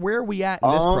 Like, where are we at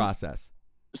in this process?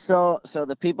 So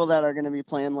the people that are going to be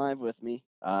playing live with me,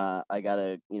 I got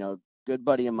a good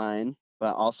buddy of mine,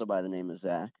 but also by the name of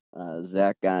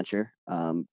Zach Goncher.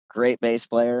 Great bass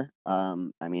player.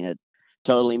 I mean, it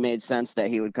totally made sense that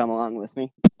he would come along with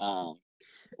me.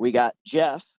 We got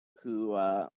Jeff, who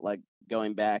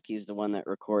going back, he's the one that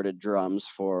recorded drums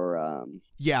for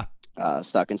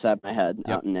Stuck Inside My Head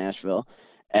out in Nashville.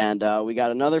 And we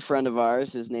got another friend of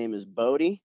ours. His name is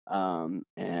Bodie.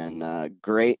 And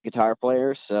great guitar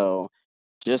player. So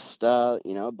just a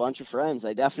bunch of friends.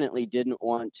 I definitely didn't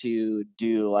want to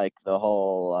do like the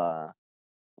whole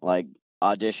like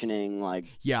auditioning like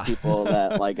people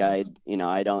that like I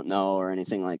don't know or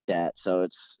anything like that. So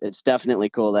it's definitely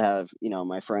cool to have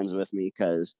my friends with me,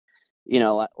 because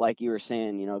like you were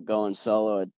saying, going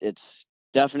solo, it's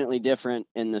definitely different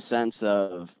in the sense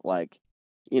of like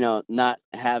not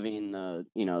having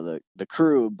the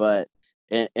crew, but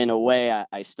in a way,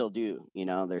 I still do.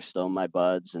 They're still my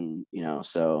buds, and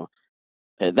so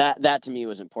that to me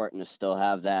was important, to still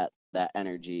have that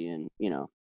energy and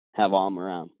have all them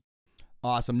around.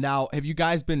 Awesome. Now, have you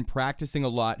guys been practicing a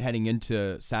lot heading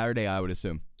into Saturday? I would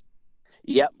assume.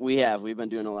 Yep, we have. We've been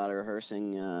doing a lot of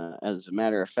rehearsing. As a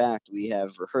matter of fact, we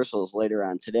have rehearsals later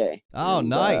on today. Oh, and,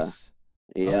 nice.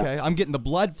 Yeah. Okay, I'm getting the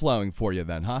blood flowing for you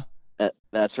then, huh?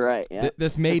 That's right. Yeah.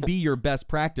 This may be your best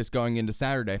practice going into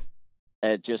Saturday.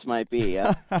 It just might be,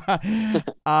 yeah.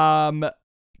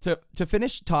 To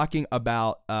finish talking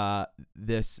about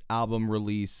this album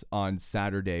release on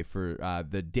Saturday for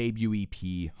the debut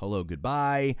EP, Hello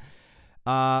Goodbye,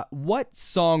 what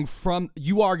song from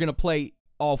you are gonna play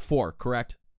all four,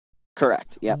 correct?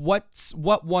 Correct. Yeah.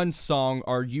 What one song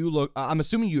are you I'm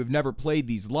assuming you have never played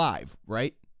these live,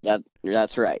 right?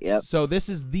 That's right. Yep. So this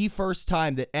is the first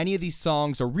time that any of these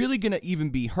songs are really gonna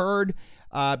even be heard.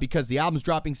 Because the album's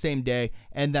dropping same day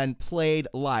and then played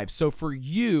live. So for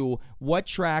you, what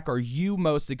track are you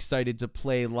most excited to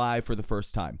play live for the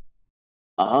first time?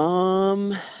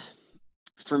 For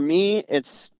me,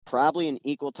 it's probably an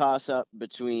equal toss-up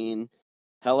between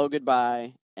Hello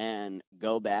Goodbye and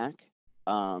Go Back.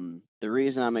 The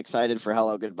reason I'm excited for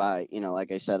Hello Goodbye,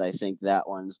 like I said, I think that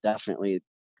one's definitely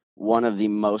one of the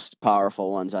most powerful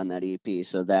ones on that EP.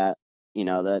 So that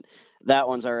that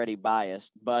one's already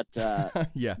biased, but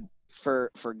yeah. For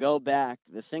Go Back,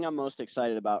 the thing I'm most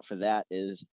excited about for that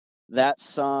is that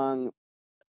song.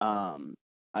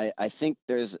 I think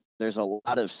there's a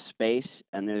lot of space,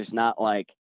 and there's not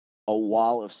like a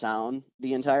wall of sound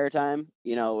the entire time,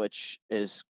 which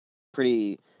is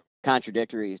pretty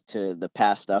contradictory to the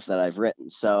past stuff that I've written.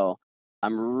 So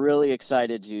I'm really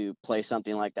excited to play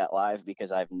something like that live,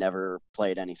 because I've never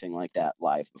played anything like that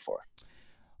live before.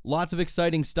 Lots of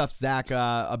exciting stuff, Zach,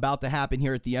 about to happen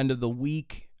here at the end of the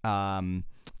week.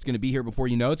 It's going to be here before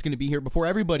you know. It's going to be here before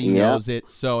everybody knows it.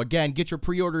 So, again, get your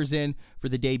pre-orders in for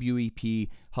the debut EP,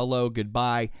 Hello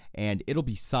Goodbye, and it'll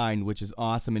be signed, which is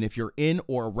awesome. And if you're in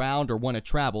or around or want to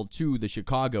travel to the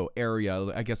Chicago area,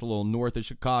 I guess a little north of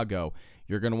Chicago,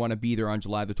 you're going to want to be there on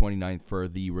July the 29th for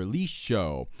the release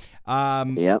show.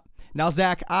 Yep. Now,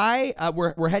 Zach,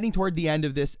 we're heading toward the end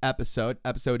of this episode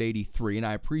 83, and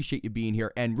I appreciate you being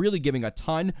here and really giving a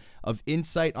ton of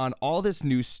insight on all this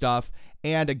new stuff.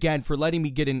 And again, for letting me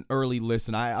get an early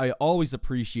listen, I always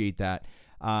appreciate that.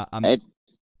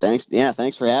 Thanks. Yeah,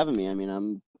 thanks for having me. I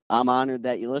mean, I'm honored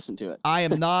that you listened to it. I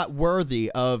am not worthy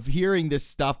of hearing this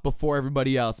stuff before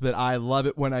everybody else, but I love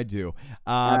it when I do.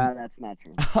 That's not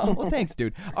true. Well, thanks,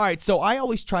 dude. All right, so I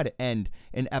always try to end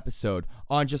an episode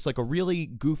on just like a really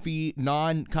goofy,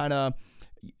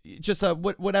 just a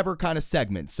whatever kind of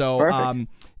segment. So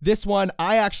this one,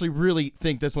 I actually really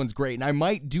think this one's great, and I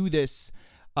might do this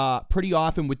pretty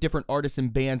often with different artists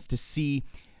and bands to see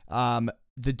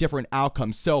the different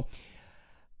outcomes. So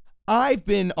I've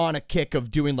been on a kick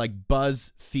of doing like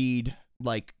BuzzFeed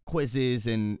like quizzes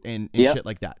and shit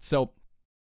like that. So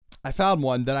I found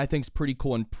one that I think is pretty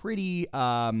cool and pretty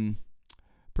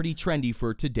pretty trendy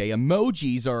for today.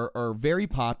 Emojis are very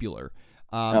popular.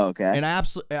 Okay. And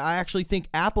I actually think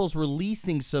Apple's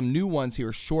releasing some new ones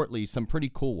here shortly, some pretty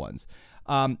cool ones.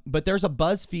 But there's a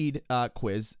BuzzFeed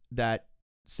quiz that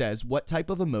says, what type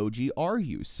of emoji are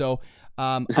you? So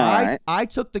I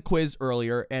took the quiz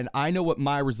earlier, and I know what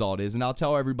my result is, and I'll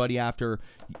tell everybody after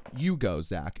you go,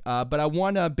 Zach. But I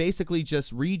want to basically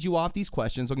just read you off these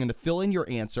questions. I'm going to fill in your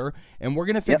answer, and we're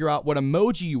going to figure out what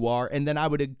emoji you are, and then I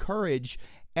would encourage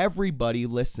everybody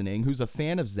listening who's a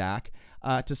fan of Zach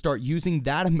to start using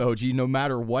that emoji, no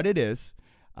matter what it is,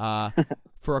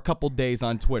 for a couple days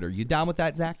on Twitter. You down with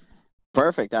that, Zach?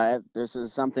 Perfect. This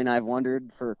is something I've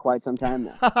wondered for quite some time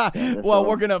now. Well,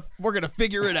 we're gonna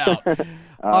figure it out.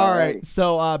 All right.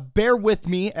 So bear with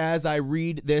me as I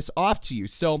read this off to you.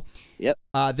 So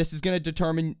this is gonna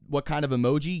determine what kind of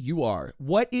emoji you are.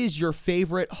 What is your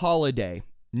favorite holiday?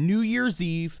 New Year's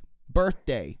Eve,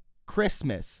 birthday,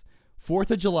 Christmas,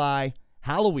 4th of July,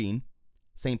 Halloween,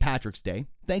 St. Patrick's Day,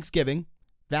 Thanksgiving,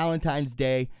 Valentine's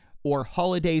Day, or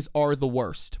holidays are the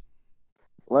worst?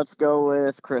 Let's go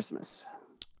with Christmas.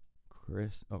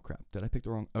 Oh, crap. Did I pick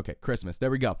the wrong? Okay, Christmas.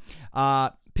 There we go.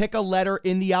 Pick a letter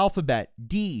in the alphabet.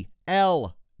 D,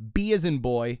 L, B as in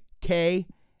boy, K,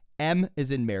 M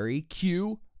as in Mary,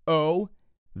 Q, O,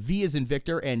 V as in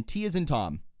Victor, and T as in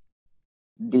Tom.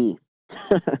 D.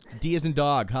 D as in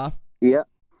dog, huh? Yep.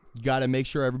 You got to make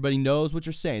sure everybody knows what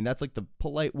you're saying. That's like the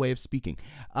polite way of speaking.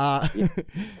 I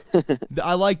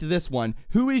liked this one.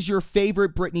 Who is your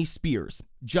favorite Britney Spears?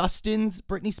 Justin's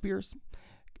Britney Spears,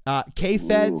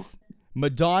 K-Fed's,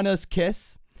 Madonna's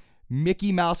Kiss,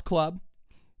 Mickey Mouse Club,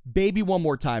 Baby One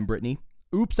More Time Britney,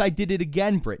 Oops, I Did It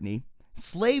Again Britney,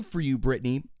 Slave for You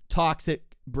Britney, Toxic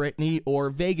Britney, or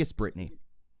Vegas Britney?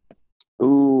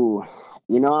 Ooh,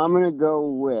 I'm going to go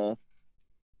with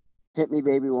Hit Me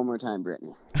Baby One More Time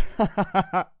Britney.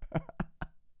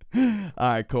 All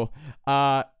right, cool.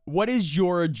 What is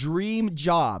your dream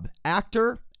job?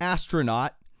 Actor,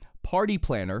 astronaut, party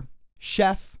planner,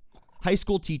 chef, high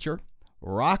school teacher,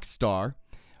 rock star,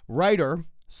 writer,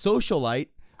 socialite,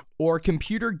 or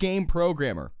computer game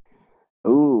programmer?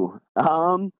 Ooh,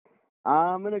 I'm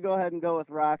going to go ahead and go with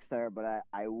rock star, but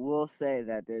I will say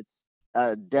that it's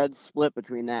a dead split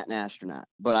between that and astronaut.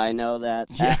 But I know that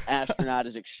astronaut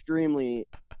is extremely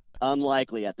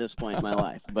unlikely at this point in my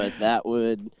life, but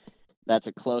that's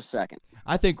a close second.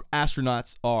 I think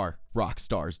astronauts are rock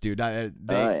stars, dude.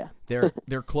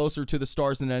 They're closer to the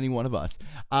stars than any one of us.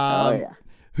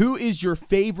 Who is your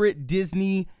favorite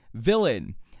Disney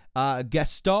villain?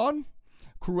 Gaston,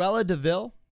 Cruella de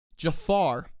Vil,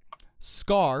 Jafar,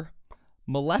 Scar,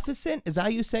 Maleficent. Is that how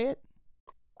you say it?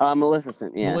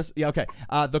 Maleficent, yeah. Okay.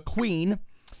 The Queen.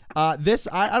 This,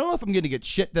 I don't know if I'm going to get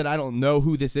shit that I don't know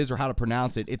who this is or how to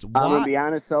pronounce it. It's I'm going to be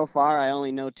honest, so far, I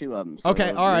only know 2 of them. So okay,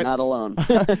 all right. You're not alone.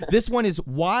 This one is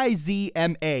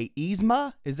YZMA.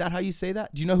 Yzma? Is that how you say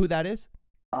that? Do you know who that is?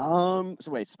 So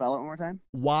wait, spell it one more time.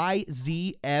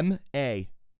 YZMA.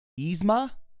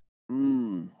 Yzma?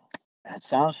 That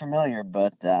sounds familiar,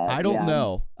 but I don't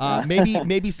know.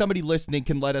 Maybe somebody listening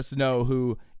can let us know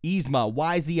who Yzma,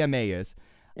 YZMA is.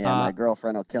 Yeah, my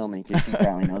girlfriend will kill me because she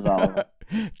probably knows all of it.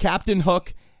 Captain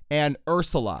Hook and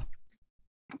Ursula.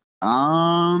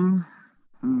 I'm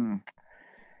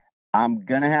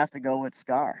gonna have to go with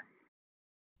Scar.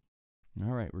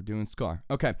 All right, we're doing Scar.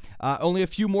 Okay, only a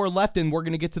few more left, and we're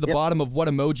gonna get to the bottom of what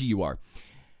emoji you are.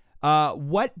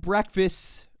 What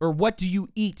breakfast or what do you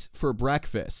eat for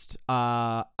breakfast?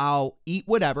 I'll eat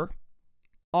whatever.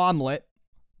 Omelet,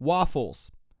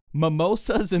 waffles,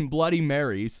 mimosas and Bloody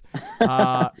Marys,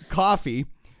 coffee,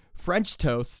 French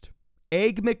toast,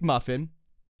 Egg McMuffin,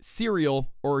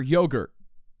 cereal, or yogurt?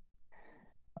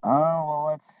 Oh, well,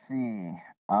 let's see.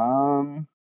 I'll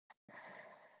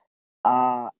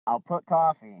put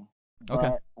coffee. But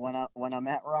okay. When I'm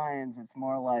at Ryan's, it's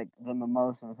more like the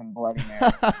mimosas and Bloody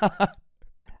Marys.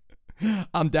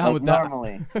 I'm down with that.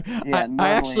 Normally. I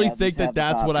actually think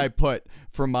that's what I put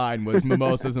for mine was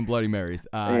mimosas and Bloody Marys.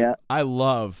 I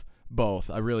love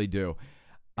both. I really do.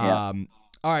 All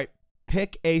right.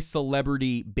 Pick a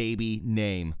celebrity baby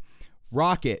name.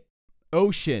 Rocket,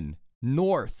 Ocean,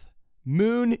 North,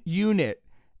 Moon Unit,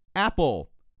 Apple,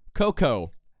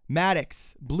 Coco,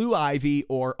 Maddox, Blue Ivy,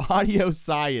 or Audio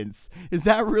Science. Is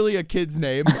that really a kid's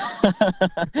name?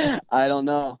 I don't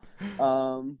know.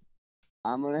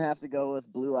 I'm going to have to go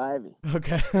with Blue Ivy.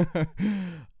 Okay.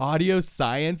 Audio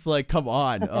Science? Like, come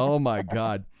on. Oh, my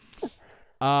God.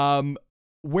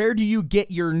 Where do you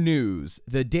get your news?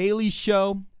 The Daily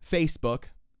Show, Facebook,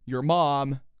 your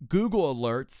mom, Google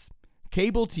Alerts,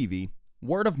 cable TV,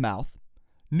 word of mouth,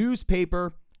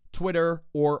 newspaper, Twitter,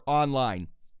 or online?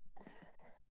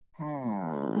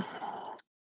 Hmm.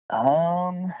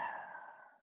 Um,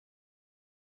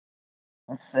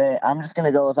 let's say I'm just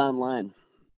gonna go with online.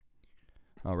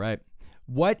 All right.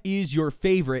 What is your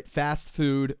favorite fast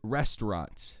food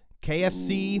restaurant?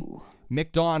 KFC, Ooh.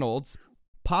 McDonald's,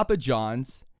 Papa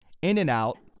John's,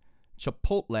 In-N-Out,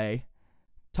 Chipotle,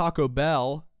 Taco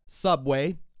Bell,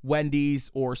 Subway, Wendy's,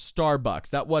 or Starbucks?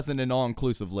 That wasn't an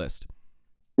all-inclusive list.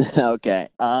 Okay.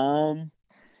 Oh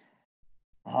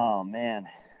man,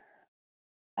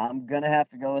 I'm gonna have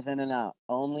to go with In-N-Out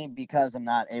only because I'm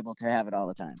not able to have it all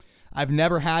the time. I've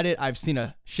never had it. I've seen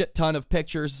a shit ton of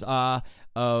pictures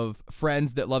of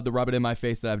friends that love to rub it in my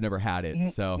face that I've never had it.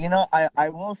 So You know, I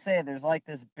will say there's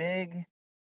this big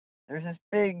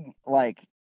like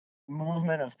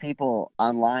movement of people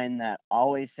online that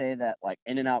always say that like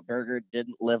In-N-Out Burger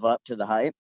didn't live up to the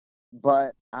hype,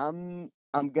 but I'm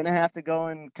gonna have to go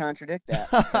and contradict that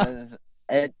because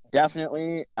it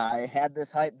definitely I had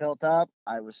this hype built up.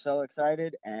 I was so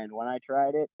excited, and when I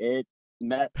tried it, it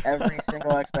met every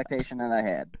single expectation that I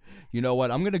had. you know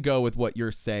what? I'm gonna go with what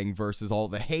you're saying versus all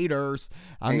the haters.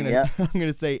 I'm gonna Yep. I'm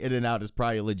gonna say In-N-Out is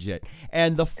probably legit.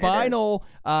 And the final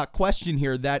question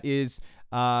here that is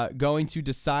going to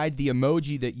decide the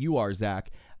emoji that you are,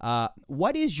 Zach.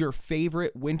 What is your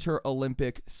favorite Winter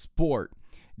Olympic sport?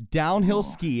 Downhill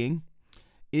skiing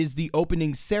is the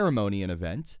opening ceremony an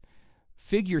event.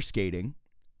 Figure skating,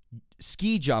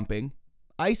 ski jumping,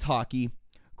 ice hockey,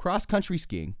 cross country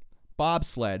skiing,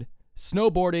 bobsled,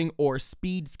 snowboarding, or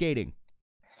speed skating.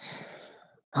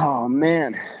 Oh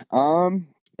man,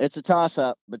 it's a toss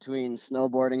up between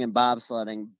snowboarding and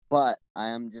bobsledding, but I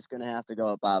am just gonna have to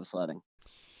go with bobsledding.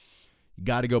 You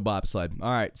got to go bobsled.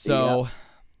 All right. So,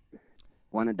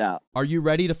 When in doubt, are you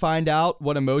ready to find out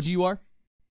what emoji you are?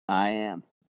 I am.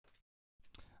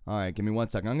 All right. Give me 1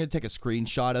 second. I'm going to take a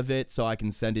screenshot of it so I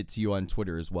can send it to you on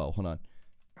Twitter as well. Hold on.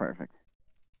 Perfect.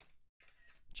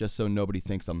 Just so nobody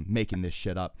thinks I'm making this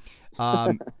shit up.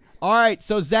 All right.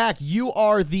 So, Zach, you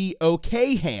are the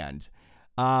okay hand.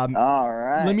 All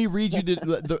right. Let me read you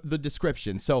the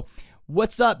description. So,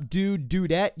 what's up,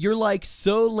 dudette? You're like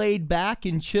so laid back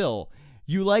and chill.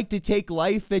 You like to take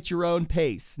life at your own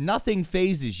pace. Nothing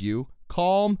phases you.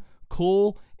 Calm,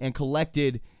 cool, and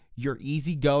collected. You're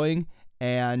easygoing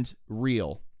and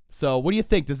real. So, what do you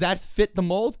think? Does that fit the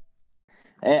mold?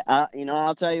 Hey,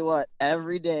 I'll tell you what.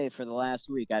 Every day for the last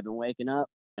week, I've been waking up,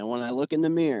 and when I look in the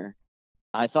mirror,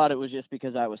 I thought it was just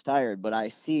because I was tired, but I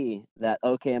see that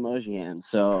okay emoji hand.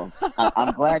 So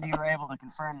I'm glad you were able to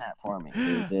confirm that for me.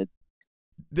 'Cause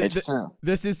it's true.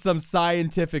 This is some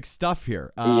scientific stuff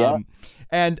here. Yeah.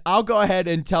 And I'll go ahead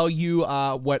and tell you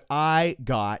what I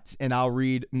got, and I'll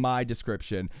read my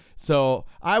description. So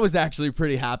I was actually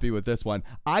pretty happy with this one.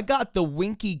 I got the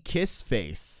winky kiss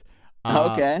face.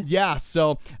 Okay. Yeah.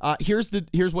 So here's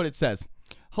what it says.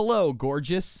 Hello,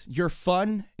 gorgeous. You're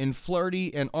fun and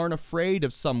flirty and aren't afraid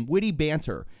of some witty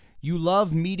banter. You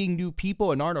love meeting new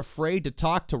people and aren't afraid to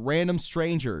talk to random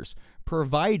strangers,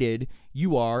 provided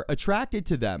you are attracted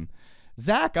to them.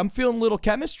 Zach, I'm feeling a little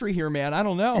chemistry here, man. I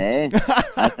don't know. Hey,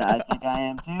 I think I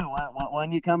am too.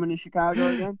 When you coming to Chicago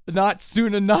again? Not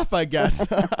soon enough, I guess.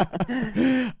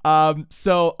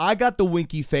 So I got the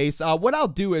winky face. What I'll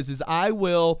do is I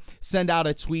will send out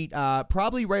a tweet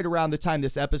probably right around the time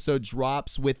this episode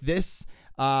drops with this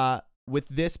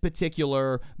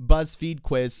particular BuzzFeed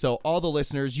quiz. So all the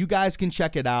listeners, you guys can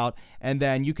check it out, and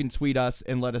then you can tweet us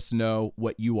and let us know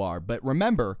what you are. But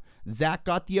remember, Zach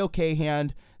got the okay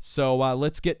hand, so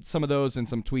let's get some of those and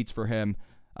some tweets for him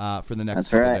for the next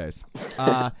couple days.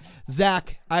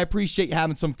 Zach, I appreciate you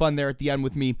having some fun there at the end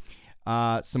with me.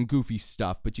 Some goofy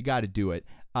stuff, but you got to do it.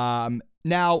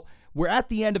 Now, we're at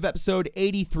the end of episode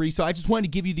 83, so I just wanted to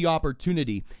give you the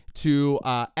opportunity to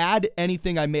add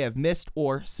anything I may have missed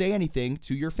or say anything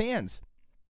to your fans.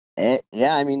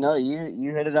 Yeah, no,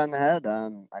 you hit it on the head.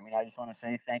 I just want to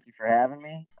say thank you for having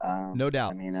me. No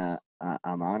doubt.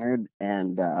 I'm honored,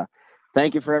 and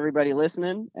thank you for everybody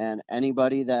listening and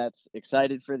anybody that's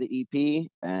excited for the EP.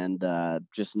 And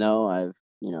just know I've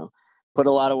put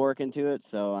a lot of work into it,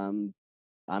 so I'm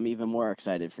even more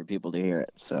excited for people to hear it.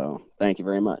 So thank you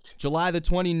very much. July the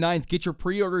 29th, get your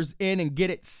pre-orders in and get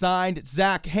it signed.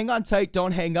 Zach, hang on tight.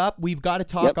 Don't hang up. We've got to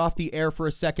talk off the air for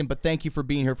a second, but thank you for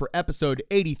being here for episode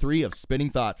 83 of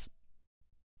Spinning Thoughts.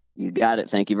 You got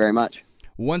it. Thank you very much.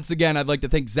 Once again, I'd like to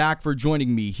thank Zach for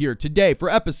joining me here today for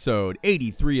episode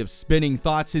 83 of Spinning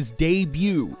Thoughts. His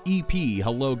debut EP,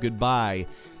 Hello Goodbye,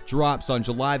 drops on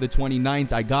July the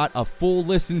 29th. I got a full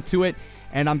listen to it,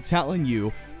 and I'm telling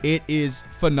you, it is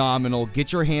phenomenal.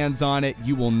 Get your hands on it.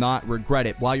 You will not regret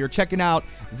it. While you're checking out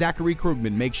Zachary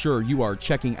Krugman, make sure you are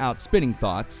checking out Spinning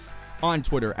Thoughts on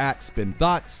Twitter at Spin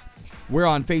Thoughts. We're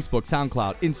on Facebook,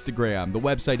 SoundCloud, Instagram. The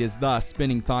website is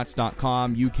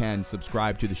thespinningthoughts.com. You can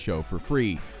subscribe to the show for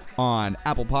free on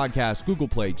Apple Podcasts, Google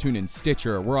Play, TuneIn,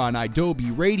 Stitcher. We're on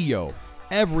Adobe Radio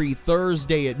every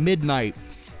Thursday at midnight.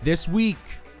 This week,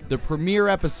 the premiere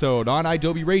episode on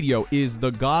Adobe Radio is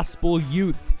The Gospel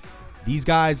Youth. These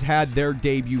guys had their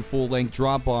debut full-length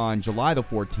drop on July the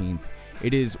 14th.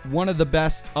 It is one of the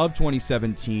best of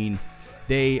 2017.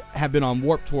 They have been on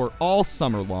Warped Tour all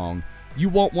summer long. You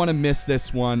won't want to miss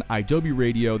this one. Adobe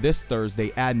Radio this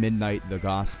Thursday at midnight, The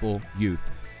Gospel Youth.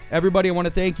 Everybody, I want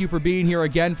to thank you for being here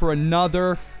again for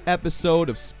another episode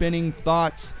of Spinning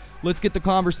Thoughts. Let's get the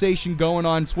conversation going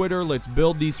on Twitter. Let's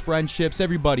build these friendships.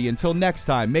 Everybody, until next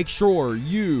time, make sure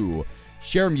you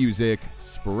share music,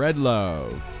 spread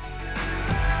love.